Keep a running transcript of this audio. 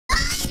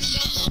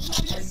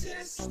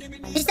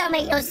This don't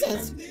make no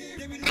sense.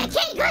 I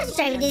can't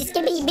concentrate with this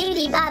skibidi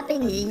bibidi bop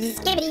and this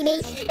skibidi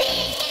bee.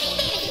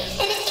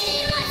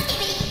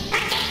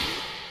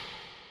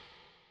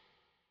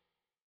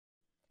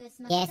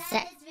 Yes,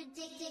 sir.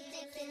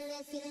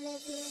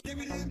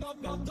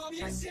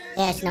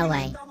 There's no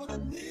way.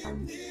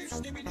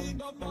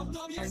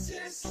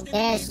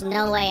 There's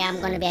no way I'm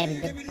gonna be able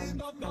to do it.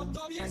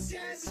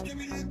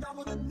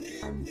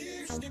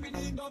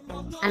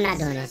 I'm not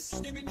doing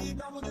this.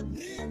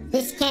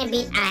 This can't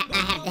be. I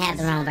have to have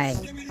the wrong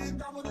version.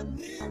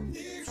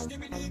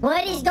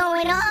 What is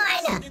going on?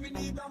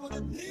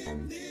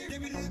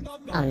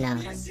 Oh no.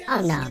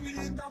 Oh no.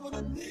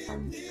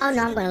 Oh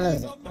no, I'm gonna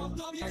lose it.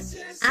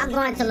 I'm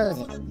going to lose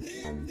it.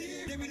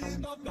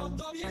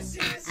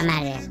 I'm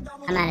out of there.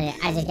 I'm out of there.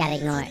 I just gotta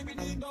ignore it.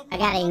 I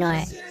gotta ignore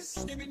it.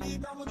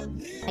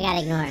 I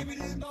gotta ignore it.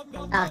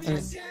 Talk to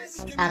me.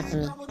 Talk to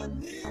me.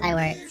 That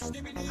works.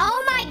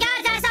 Oh my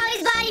gosh, I saw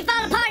his body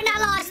fall apart and I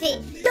lost it.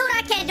 Dude,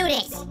 I can't do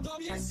this.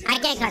 I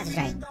can't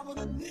concentrate.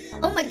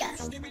 Oh my gosh.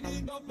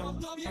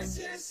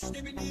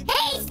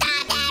 Hey,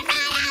 stop that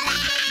right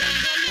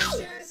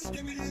away!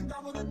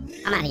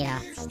 I'm out of here.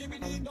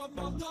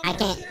 I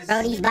can't.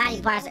 Bro, these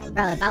body parts.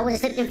 Bro, if I would have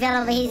slipped and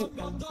fell over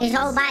his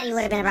whole body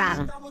would have been a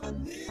problem.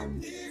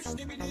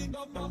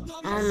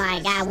 Oh my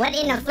god, what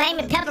in the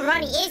flaming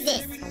pepperoni is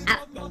this?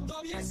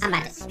 I'm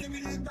about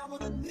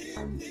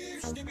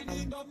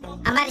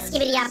to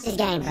skibidi off this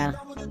game, bro.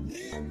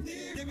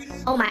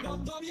 Oh my.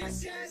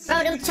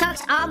 Bro, them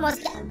chunks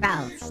almost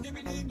bro.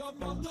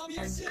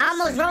 I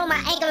almost rolled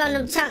my ankle on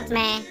them chunks,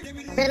 man.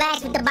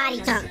 Relax with the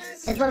body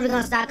chunks. That's what we're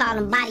gonna start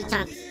calling them, body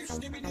chunks.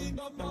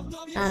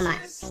 Oh my.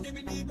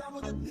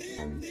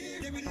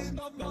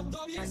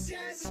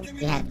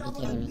 You have to be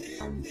kidding me.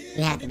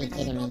 You have to be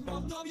kidding me.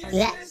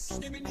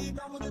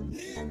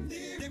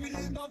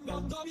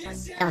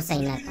 Don't say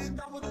nothing.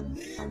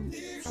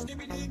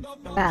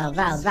 Bro.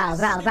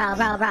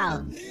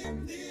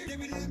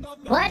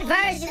 What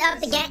version of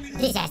the game?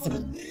 This has to be.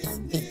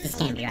 This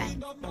can't be right.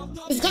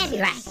 This can't be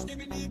right.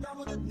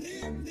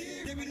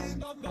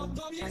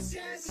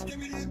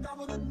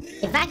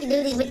 If I can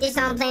do this with this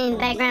song playing in the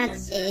background,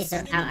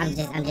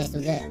 I'm just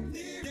too good.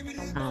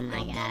 Oh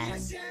my god.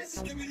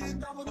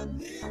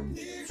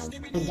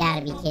 You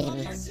gotta be kidding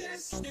me.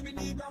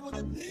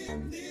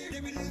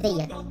 See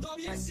ya.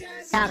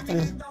 Talk to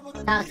me.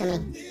 Talk to me.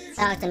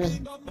 Talk to me.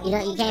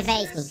 You can't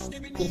face me.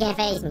 You can't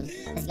face me.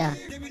 Let's go.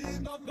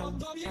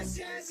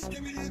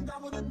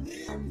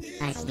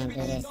 I can't do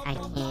this. I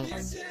can't.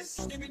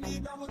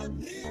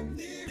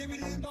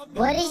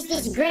 What is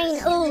this green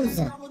ooze?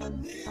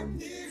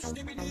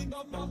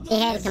 It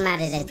had to come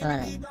out of the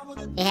toilet.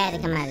 It had to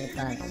come out of the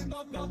toilet.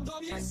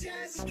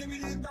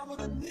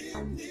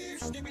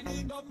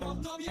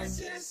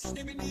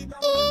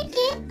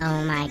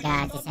 Oh my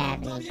god, it's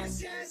happening.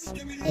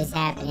 It's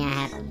happening. I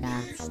have to get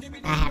off.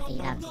 I have to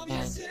get off the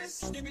game.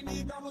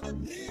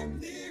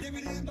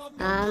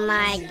 Oh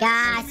my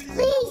gosh,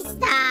 please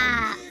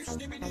stop.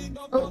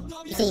 Oh,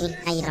 you see me.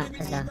 No, you don't.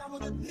 Let's go.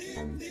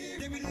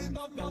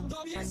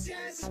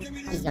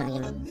 He's gonna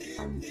get me.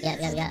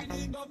 Yep.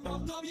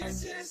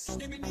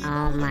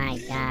 Oh my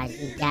god,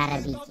 you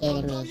gotta be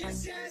kidding me.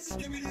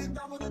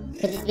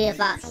 Could this be a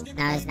fall?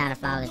 No, it's not a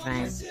flawless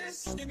run.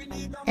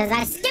 Cause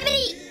I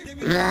skibidi!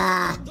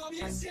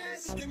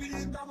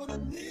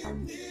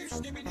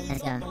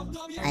 Let's go.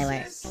 I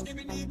work.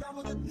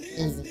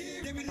 Easy.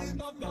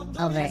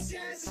 Over it.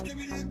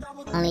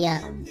 Only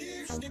up.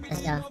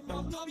 Let's go.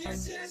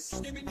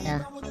 Go.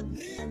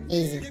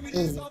 Easy.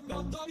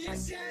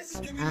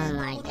 Oh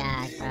my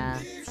gosh, bro.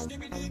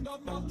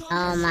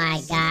 Oh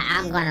my god,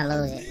 I'm gonna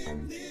lose it.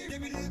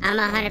 I'm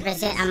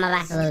 100%, I'm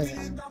about to lose it.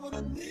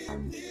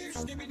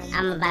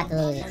 I'm about to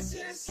lose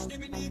it.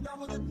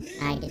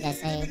 Alright, get that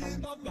save.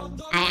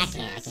 I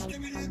can't.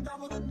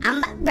 I'm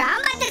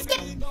about to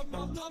skip.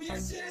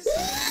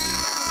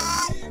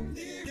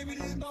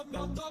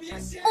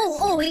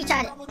 Oh, he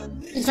tried it.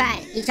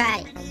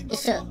 It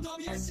shook.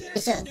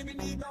 Let's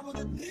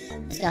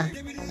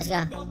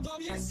go.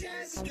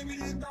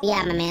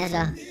 Yeah, my man, let's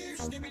go.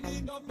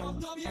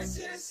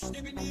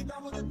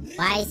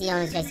 Why is he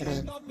only chasing me?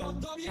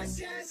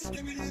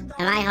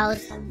 Am I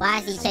host? Why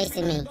is he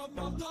chasing me?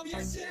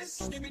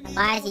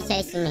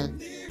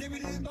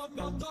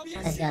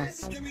 Let's go.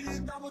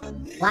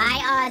 Why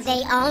are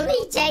they only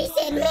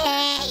chasing me?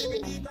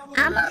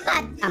 I'm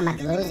about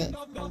to lose it.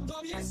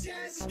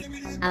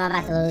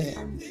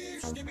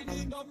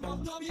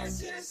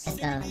 Let's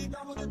go.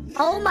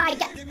 Oh my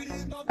god.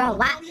 Bro,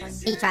 what?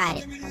 He tried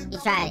it.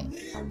 Let's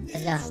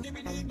go.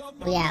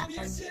 We out.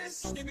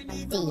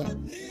 See ya.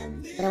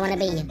 We don't wanna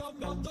be ya.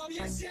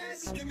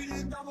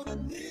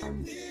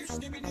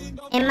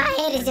 And my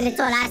head is in the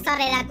toilet. I saw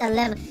that at the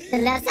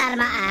left side of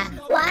my eye.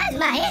 Why is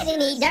my head in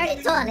these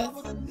dirty toilets?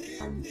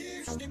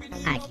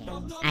 I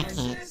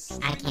can't.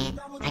 I can't.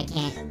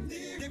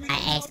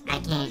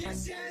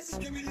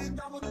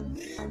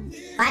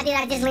 Why did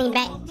I just lean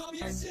back?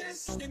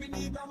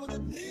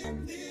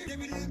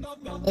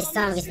 This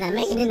song is not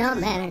making it no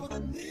better.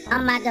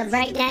 I'm about to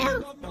break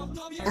down.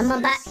 Come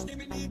on, back.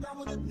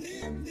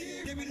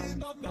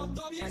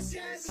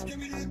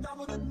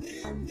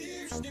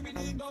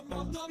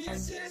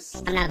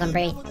 I'm not gonna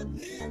breathe.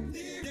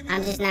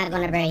 I'm just not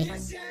gonna breathe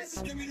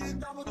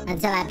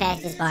until I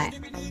pass this part.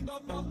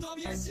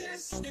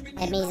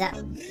 That means up.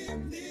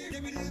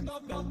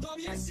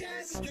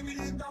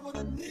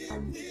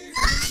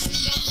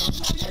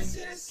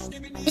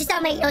 This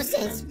don't make no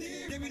sense.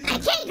 I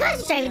can't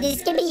concentrate with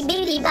this skibidi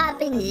bibbidi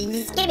bop and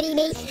this skibidi bee, and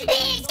this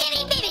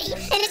skibidi bibbidi,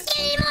 and this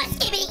skibidi more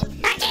skibidi.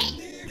 I can't.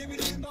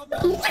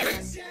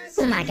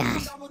 Oh my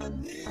gosh.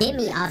 Get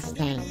me off the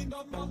game.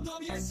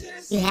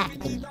 You have to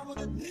get me off.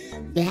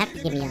 You have to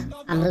get me off.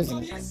 I'm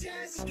losing it.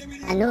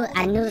 I knew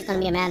it was gonna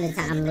be a matter of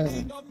time. I'm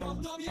losing it.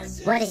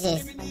 What is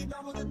this?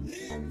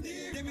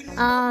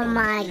 Oh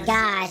my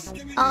gosh.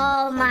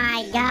 Oh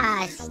my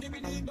gosh.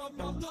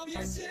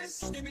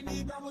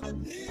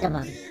 Get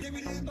above me.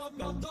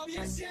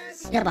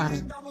 Get above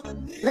me.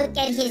 Look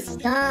at his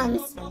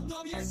gums.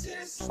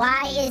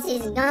 Why is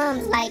his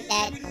gums like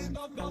that?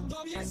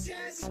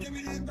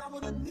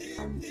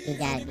 You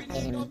gotta be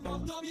kidding me.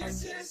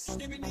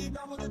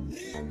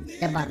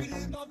 Get above me.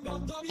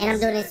 And I'm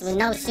doing this with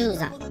no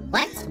shoes on.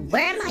 What?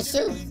 Where are my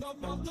shoes?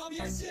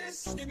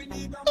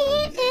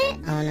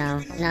 Oh no,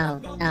 no,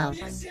 no.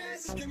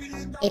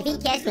 If he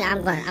catch me,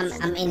 I'm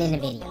ending the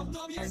video.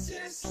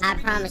 I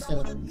promise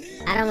you.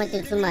 I don't went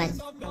through too much.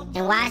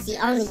 And why is he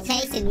only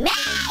chasing me?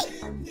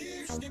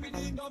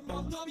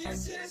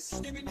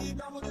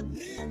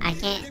 I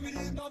can't.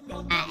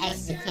 I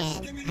actually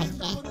can't.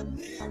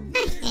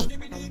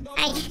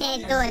 I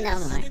can't do it no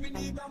more.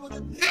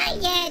 I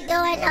can't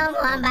do it no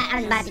more.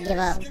 I'm about to give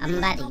up.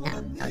 No,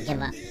 don't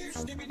give up.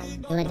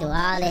 You went through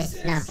all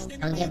this. No,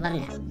 don't give up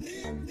now.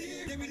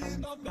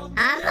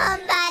 I'm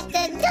about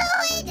to do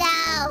it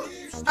now.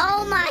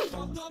 Oh my.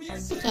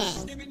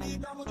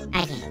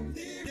 I can't.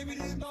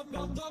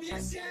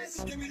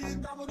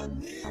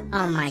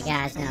 Oh my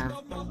gosh,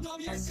 no.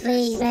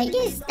 Please make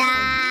it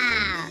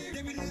stop.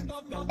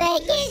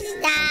 Make it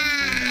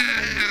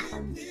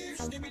stop.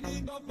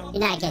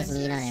 You're not catching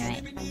me, you know that,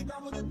 right?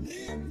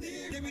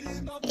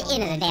 At the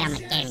end of the day, I'm a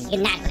gamer.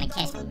 You're not gonna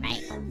catch me,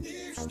 right?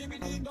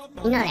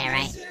 You know that,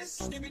 right?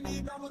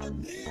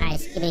 Alright,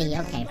 Skibidi,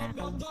 okay, bro.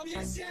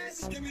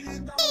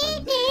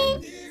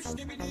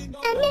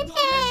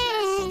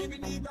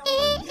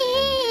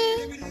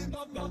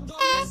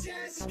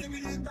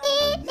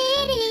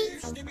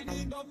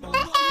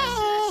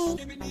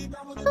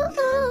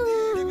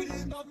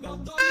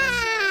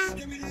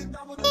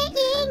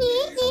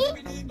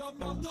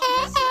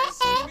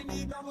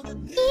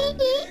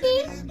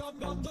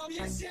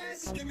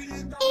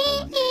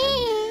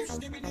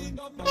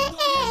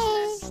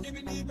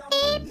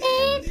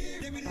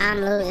 I'm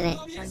losing it.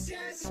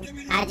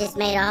 I just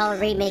made a whole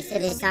remix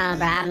of this song,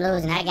 bro. I'm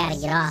losing. I gotta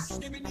get off.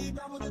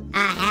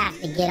 I have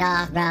to get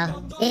off,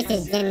 bro. This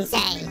is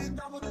insane.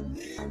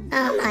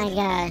 Oh my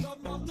god.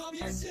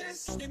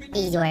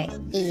 Easy work.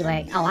 Easy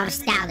work. Oh, I'm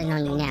styling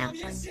on you now.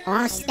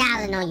 I'm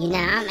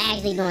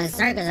actually doing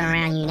circles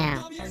around you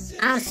now.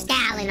 I'm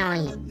styling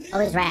on you. Oh,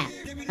 it's rap.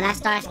 When I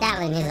start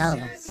styling, it's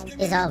over.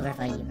 It's over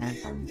for you, bro.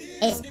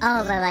 It's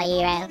over for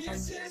you, bro.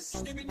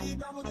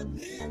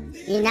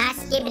 You're not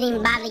skipping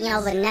and bobbing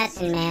over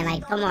nothing, man.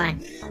 Like, come on.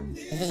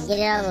 Just get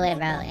it over with,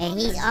 bro. And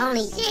he's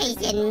only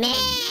chasing me.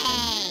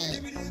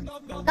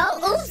 Go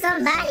oof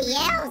somebody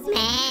else,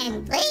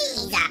 man.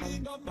 Please.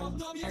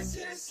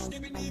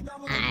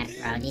 Alright,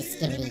 bro. This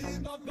skibidi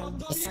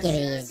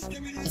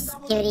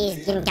is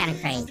getting kind of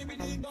crazy.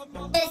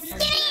 This is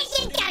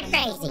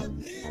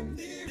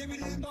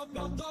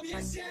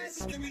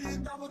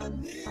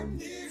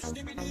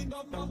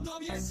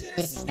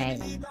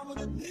crazy.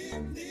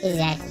 This is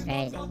actually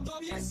crazy.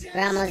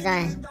 We're almost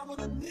done.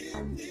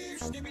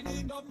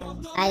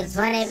 Like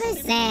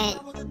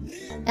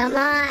 20%. Come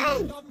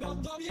on.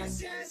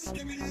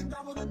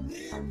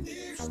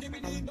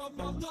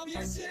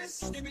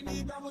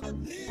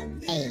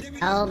 Hey,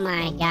 oh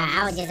my god.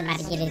 I was just about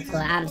to get into it.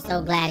 I'm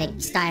so glad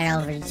it started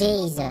over.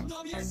 Jesus.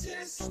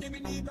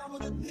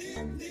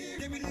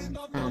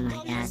 Oh my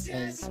gosh,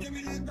 please.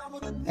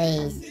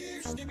 Please.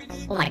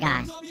 Oh my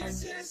gosh.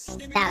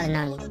 Styling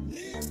on you.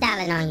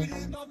 Styling on you.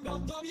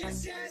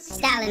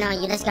 Styling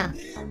on you. Let's go.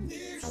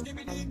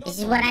 This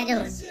is what I do.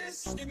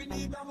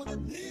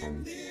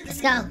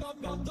 Let's go.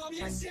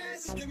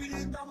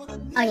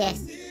 Oh yes.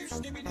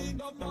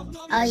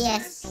 Oh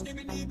yes.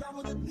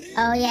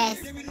 Oh yes.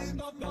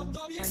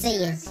 See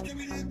ya.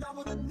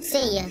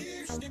 See ya.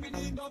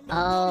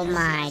 Oh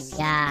my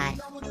gosh.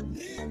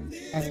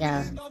 Let's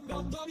go.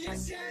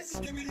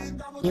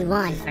 You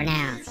won for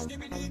now.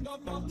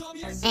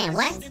 Man,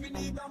 what?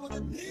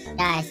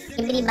 Guys,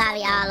 skibidi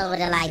bobby all over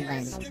the like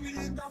button.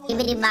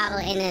 Skibidi bobble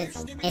and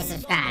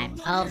subscribe.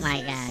 Oh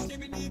my gosh.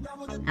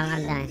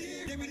 I'm done.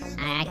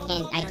 I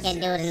can't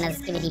do it another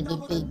skibidi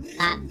beep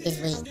bop this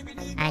week.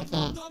 I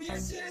can't.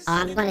 Oh,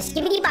 I'm gonna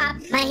skibidi bop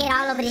my head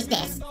all over this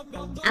desk.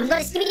 I'm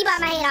gonna skibidi bop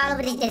my head all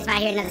over this desk if I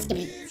hear another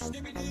skibidi.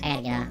 I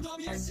gotta get off.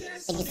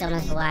 Thank you so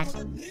much for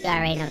watching. You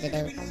already know what to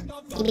do.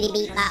 Skibidi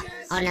beep bop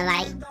on the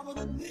like.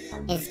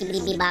 And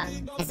skibidi beep bop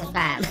and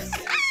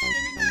subscribe.